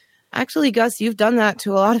realize, actually, Gus, you've done that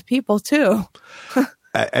to a lot of people too.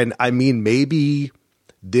 And I mean, maybe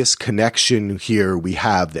this connection here, we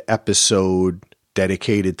have the episode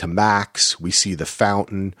dedicated to Max. We see the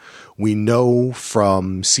fountain. We know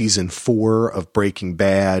from season 4 of Breaking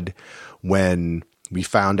Bad when we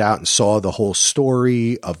found out and saw the whole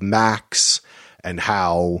story of Max and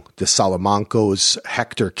how the Salamancos,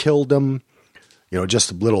 Hector killed him. You know,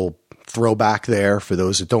 just a little throwback there for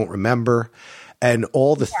those that don't remember. And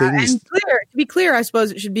all the things. And to be clear, I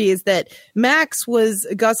suppose it should be, is that Max was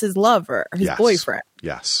Gus's lover, his boyfriend.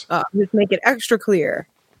 Yes. Just make it extra clear.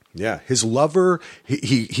 Yeah, his lover,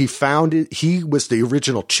 he found it. He was the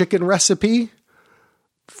original chicken recipe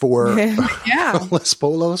for Los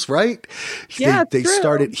Polos, right? Yeah, they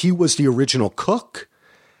started. He was the original cook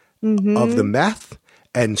of the meth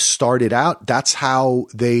and started out. That's how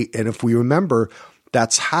they, and if we remember,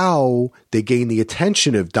 that's how they gained the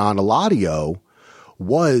attention of Don Eladio,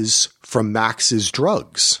 was from Max's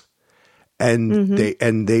drugs, and they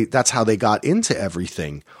that's how they got into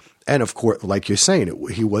everything. And of course, like you're saying,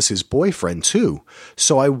 he was his boyfriend too.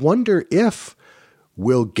 So I wonder if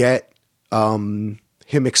we'll get him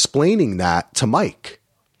explaining that to Mike.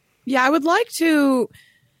 Yeah, I would like to.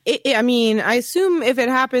 I mean, I assume if it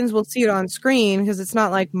happens, we'll see it on screen because it's not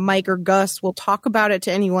like Mike or Gus will talk about it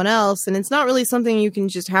to anyone else, and it's not really something you can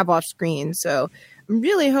just have off screen. So I'm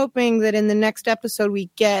really hoping that in the next episode we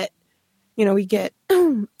get,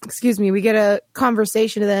 excuse me, we get a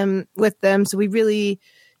conversation with them, so we really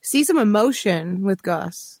see some emotion with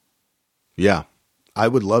Gus. Yeah, I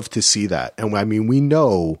would love to see that. And I mean, we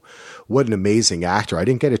know what an amazing actor. I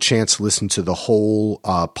didn't get a chance to listen to the whole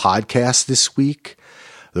podcast this week,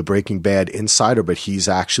 the Breaking Bad Insider, but he's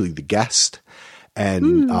actually the guest.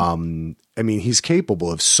 And I mean, he's capable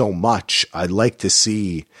of so much. I'd like to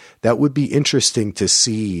see, that would be interesting to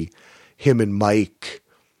see him and Mike,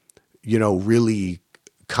 really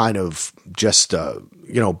kind of just,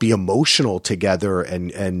 be emotional together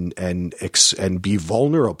and be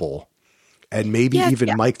vulnerable. And maybe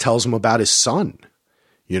Mike tells him about his son,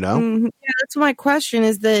 Mm-hmm. Yeah, that's my question,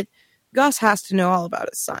 is that Gus has to know all about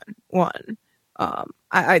his son, one.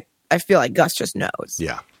 I feel like Gus just knows.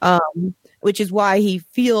 Yeah. Which is why he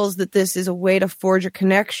feels that this is a way to forge a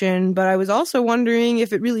connection. But I was also wondering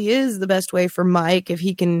if it really is the best way for Mike, if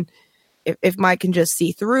Mike can just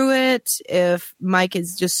see through it, if Mike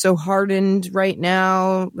is just so hardened right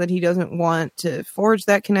now that he doesn't want to forge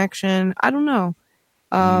that connection. I don't know.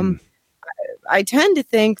 I tend to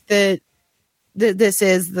think that this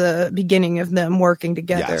is the beginning of them working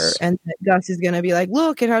together, and that Gus is going to be like,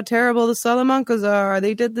 look at how terrible the Salamancas are.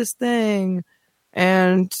 They did this thing.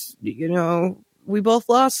 And, we both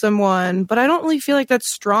lost someone, but I don't really feel like that's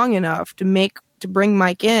strong enough to bring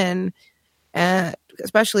Mike in. And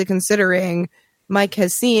especially considering Mike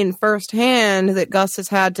has seen firsthand that Gus has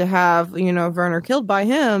had to have, Werner killed by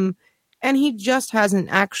him. And he just hasn't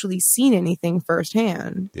actually seen anything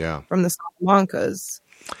firsthand from the Salamancas.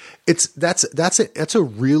 That's a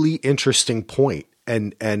really interesting point.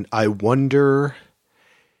 And I wonder,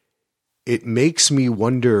 it makes me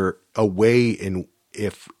wonder a way in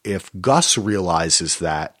if Gus realizes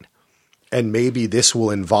that, and maybe this will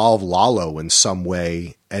involve Lalo in some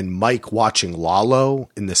way, and Mike watching Lalo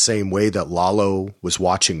in the same way that Lalo was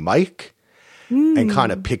watching Mike, and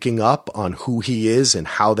kind of picking up on who he is and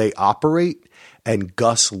how they operate, and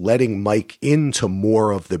Gus letting Mike into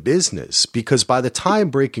more of the business. Because by the time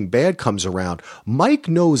Breaking Bad comes around, Mike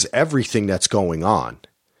knows everything that's going on.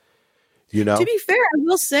 To be fair, I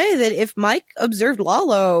will say that if Mike observed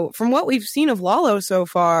Lalo, from what we've seen of Lalo so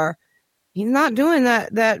far, he's not doing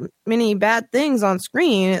that many bad things on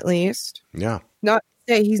screen, at least. Yeah. Not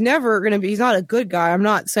to say he's never going to be, he's not a good guy. I'm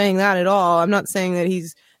not saying that at all. I'm not saying that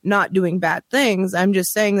he's not doing bad things. I'm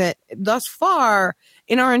just saying that thus far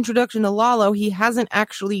in our introduction to Lalo, he hasn't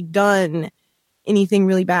actually done anything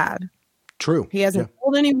really bad. True. He hasn't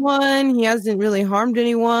killed anyone. He hasn't really harmed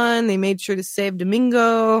anyone. They made sure to save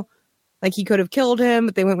Domingo. Like, he could have killed him,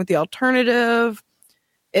 but they went with the alternative.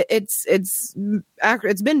 It's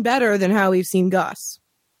been better than how we've seen Gus.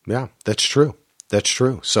 Yeah, that's true. That's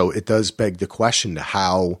true. So it does beg the question to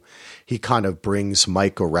how he kind of brings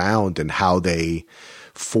Mike around and how they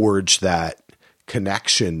forge that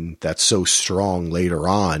connection that's so strong later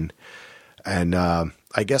on. And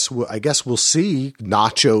I guess we'll see.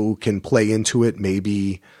 Nacho can play into it,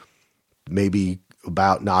 maybe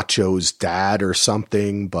about Nacho's dad or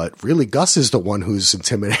something, but really Gus is the one who's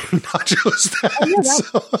intimidating Nacho's dad. Oh, yeah,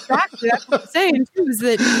 exactly. That's what I'm saying too, is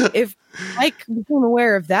that if Mike became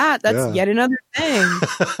aware of that, that's yet another thing.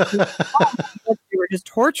 They were just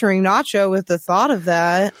torturing Nacho with the thought of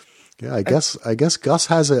that. Yeah, I guess Gus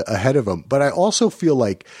has ahead of him, but I also feel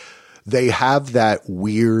like they have that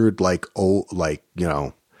weird,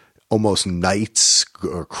 almost Knights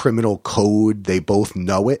or criminal code. They both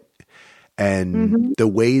know it. And the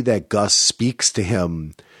way that Gus speaks to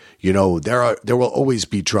him, there will always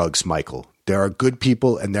be drugs, Michael. There are good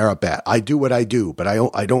people and there are bad. I do what I do, but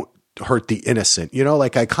I don't hurt the innocent.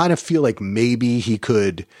 I kind of feel like maybe he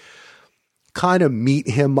could kind of meet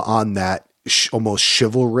him on that almost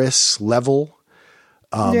chivalrous level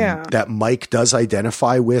that Mike does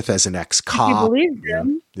identify with as an ex-cop. You believe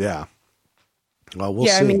him. Yeah. Well, we'll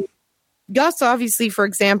see. I mean, Gus, obviously, for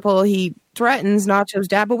example, he threatens Nacho's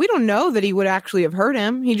dad, but we don't know that he would actually have hurt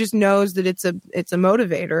him. He just knows that it's a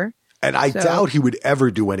motivator. And I doubt he would ever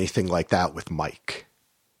do anything like that with Mike.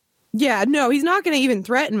 Yeah, no, he's not going to even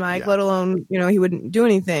threaten Mike, let alone, he wouldn't do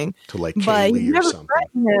anything. To Kaylee or something.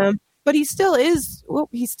 Him, but he still is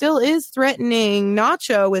threatening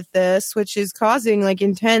Nacho with this, which is causing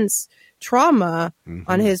intense trauma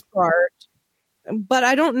on his part. But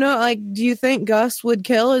I don't know, do you think Gus would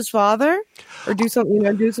kill his father or do something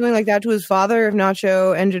like that to his father if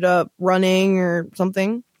Nacho ended up running or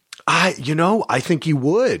something? I think he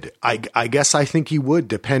would. I guess I think he would,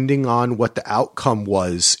 depending on what the outcome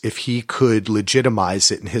was, if he could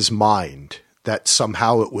legitimize it in his mind, that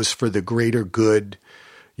somehow it was for the greater good,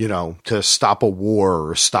 to stop a war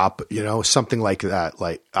or stop, something like that.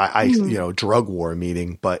 Like drug war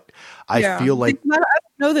meaning, but I feel like I don't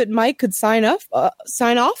know that Mike could sign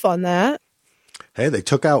off on that. Hey, they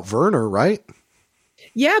took out Werner, right?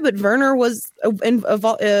 Yeah, but Werner was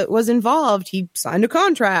involved. He signed a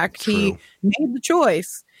contract. True. He made the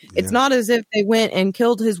choice. It's not as if they went and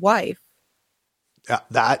killed his wife.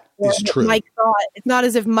 That is true. It's not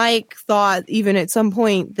as if Mike thought even at some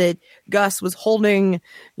point that Gus was holding,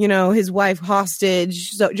 his wife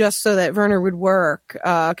hostage just so that Werner would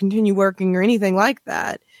continue working or anything like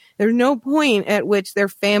that. There's no point at which their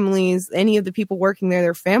families, any of the people working there,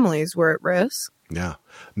 their families were at risk. Yeah,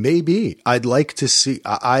 maybe. I'd like to see,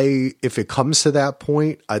 if it comes to that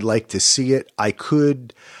point, I'd like to see it. I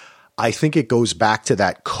think it goes back to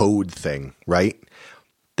that code thing, right?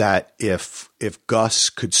 That if Gus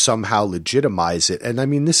could somehow legitimize it, and I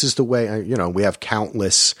mean, this is the way, we have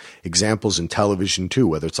countless examples in television too,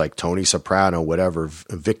 whether it's like Tony Soprano, whatever,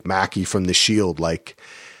 Vic Mackey from The Shield, like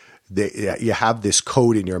you have this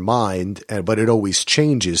code in your mind, but it always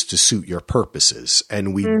changes to suit your purposes.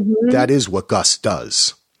 And that is what Gus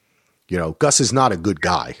does. Gus is not a good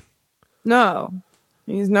guy. No,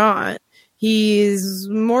 he's not. He's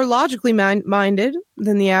more logically minded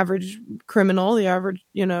than the average criminal, the average,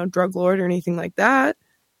 drug lord or anything like that,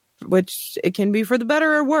 which it can be for the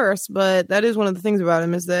better or worse. But that is one of the things about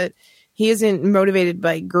him, is that he isn't motivated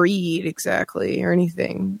by greed exactly or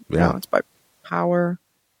anything. Yeah. It's by power.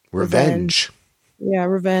 Revenge. Yeah,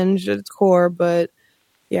 revenge at its core. But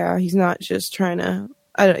yeah, he's not just trying to,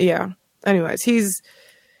 anyways, he's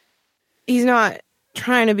not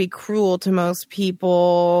trying to be cruel to most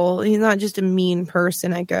people. He's not just a mean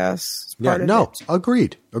person, I guess.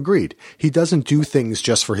 Agreed. He doesn't do things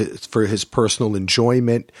just for his personal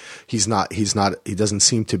enjoyment. He doesn't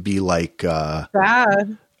seem to be like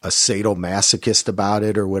bad, a sadomasochist about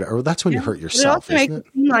it or whatever. That's when you hurt yourself. It also makes it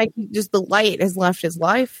seem like just the light has left his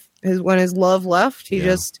life. When his love left,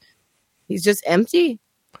 he's just empty.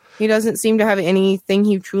 He doesn't seem to have anything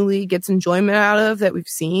he truly gets enjoyment out of that we've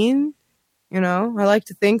seen. I like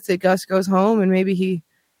to think that Gus goes home and maybe he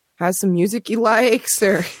has some music he likes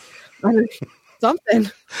or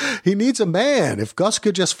something. He needs a man. If Gus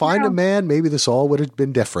could just find a man, maybe this all would have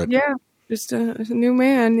been different. Yeah, just a new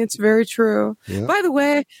man. It's very true. Yeah. By the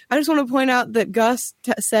way, I just want to point out that Gus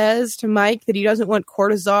says to Mike that he doesn't want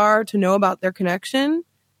Cortazar to know about their connection.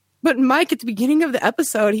 But Mike, at the beginning of the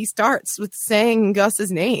episode, he starts with saying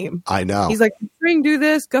Gus's name. I know. He's like, Fring, do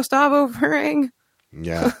this, Gustavo Fring.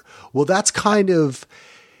 Yeah. Well, that's kind of,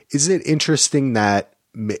 isn't it interesting that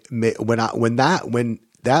when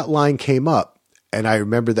that line came up, and I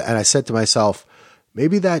remember that, and I said to myself,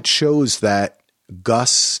 maybe that shows that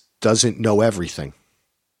Gus doesn't know everything,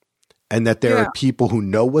 and that there are people who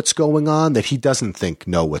know what's going on that he doesn't think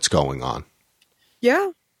know what's going on.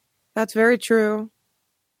 Yeah, that's very true.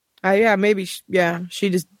 Maybe she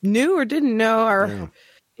just knew or didn't know, or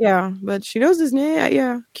but she knows his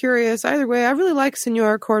name. Curious. Either way, I really like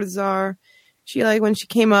Senora Cortazar. She, like, when she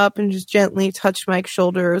came up and just gently touched Mike's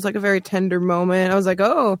shoulder, it was like a very tender moment. I was like,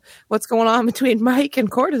 oh, what's going on between Mike and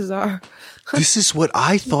Cortazar? This is what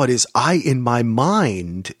I thought in my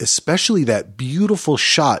mind, especially that beautiful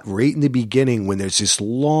shot right in the beginning when there's this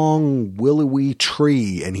long willowy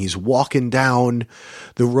tree and he's walking down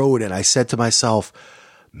the road. And I said to myself,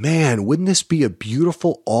 man, wouldn't this be a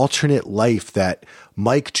beautiful alternate life that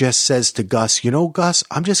Mike just says to Gus, Gus,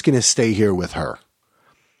 I'm just going to stay here with her.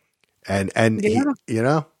 And he,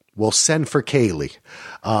 we'll send for Kaylee,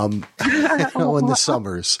 in the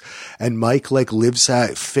summers. And Mike lives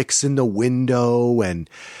fixing the window. And,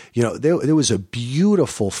 there was a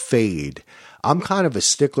beautiful fade. I'm kind of a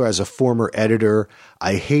stickler as a former editor.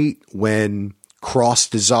 I hate when cross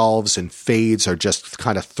dissolves and fades are just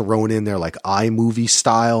kind of thrown in there like iMovie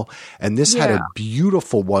style. And this had a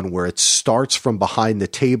beautiful one where it starts from behind the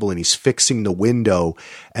table and he's fixing the window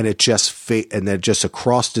and it just and then just a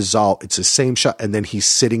cross dissolve. It's the same shot. And then he's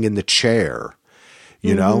sitting in the chair,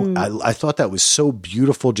 I thought that was so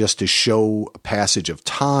beautiful just to show a passage of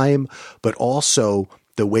time, but also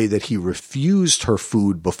the way that he refused her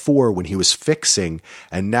food before when he was fixing,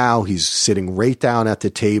 and now he's sitting right down at the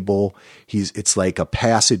table. It's like a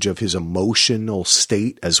passage of his emotional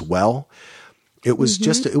state as well. It was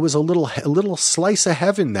it was a little slice of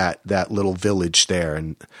heaven, that little village there.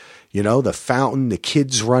 And, the fountain, the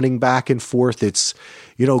kids running back and forth. It's,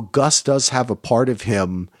 Gus does have a part of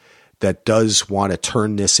him that does want to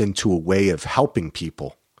turn this into a way of helping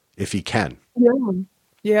people. if he can.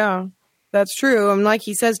 Yeah, that's true. And like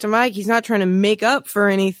he says to Mike, he's not trying to make up for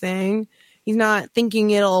anything. He's not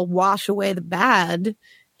thinking it'll wash away the bad.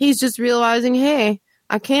 He's just realizing, hey,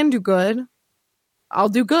 I can do good. I'll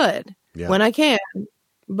do good when I can.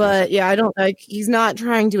 But yeah, I don't like, he's not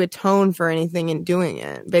trying to atone for anything in doing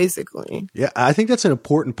it, basically. Yeah, I think that's an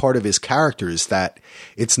important part of his character is that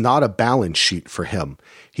it's not a balance sheet for him.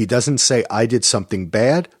 He doesn't say, I did something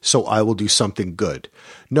bad, so I will do something good.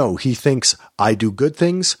 No, he thinks, I do good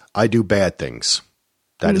things, I do bad things.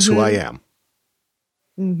 That is who I am.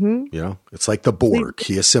 You know, it's like the Borg.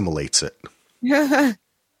 He assimilates it.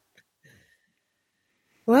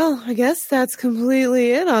 Well, I guess that's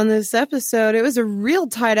completely it on this episode. It was a real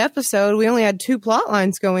tight episode. We only had 2 plot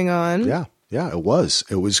lines going on. Yeah, it was.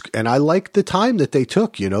 And I liked the time that they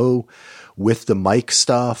took, you know, with the Mike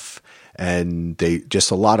stuff, and they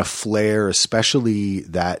just a lot of flair, especially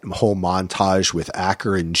that whole montage with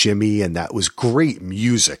Acker and Jimmy, and that was great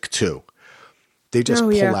music too. They just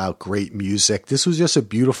pull out great music. This was just a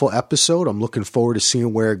beautiful episode. I'm looking forward to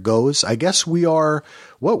seeing where it goes. I guess we're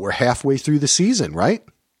halfway through the season, right?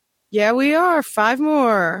 Yeah, we are. 5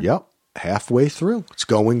 more. Yep. Halfway through. It's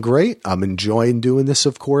going great. I'm enjoying doing this,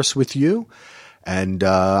 of course, with you. And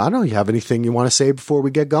I don't know, you have anything you want to say before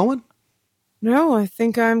we get going? No, I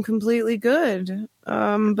think I'm completely good.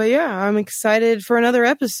 But yeah, I'm excited for another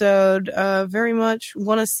episode. Very much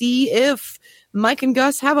want to see if Mike and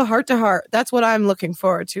Gus have a heart-to-heart. That's what I'm looking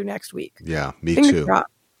forward to next week. Yeah, me too.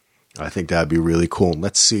 I think that'd be really cool.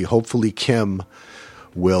 Let's see. Hopefully Kim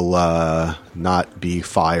will not be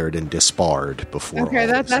fired and disbarred before. Okay,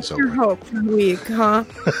 that's your hope for the week, huh?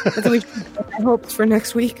 That's what we should put our hopes for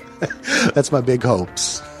next week. That's my big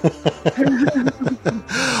hopes.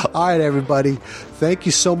 All right, everybody. Thank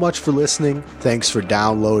you so much for listening. Thanks for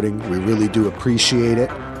downloading. We really do appreciate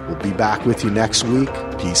it. We'll be back with you next week.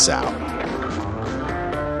 Peace out.